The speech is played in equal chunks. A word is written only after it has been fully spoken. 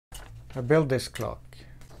I built this clock.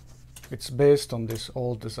 It's based on this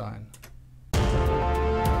old design.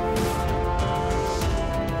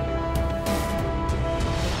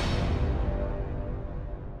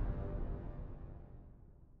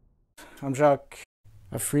 I'm Jacques.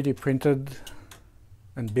 I 3D printed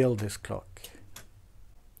and built this clock.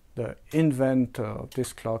 The inventor of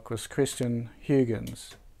this clock was Christiaan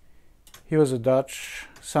Huygens. He was a Dutch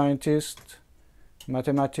scientist,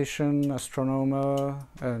 mathematician, astronomer,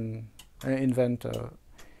 and an inventor.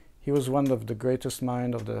 He was one of the greatest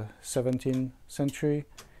minds of the 17th century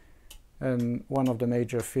and one of the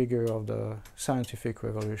major figures of the scientific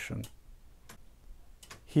revolution.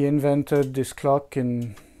 He invented this clock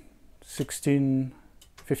in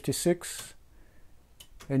 1656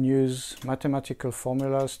 and used mathematical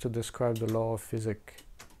formulas to describe the law of physics.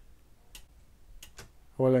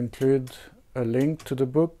 I will include a link to the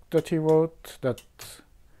book that he wrote that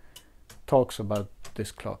talks about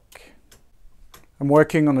this clock. I'm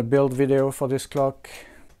working on a build video for this clock.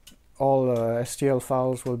 All STL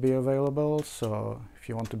files will be available, so if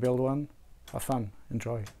you want to build one, have fun,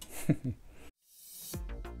 enjoy.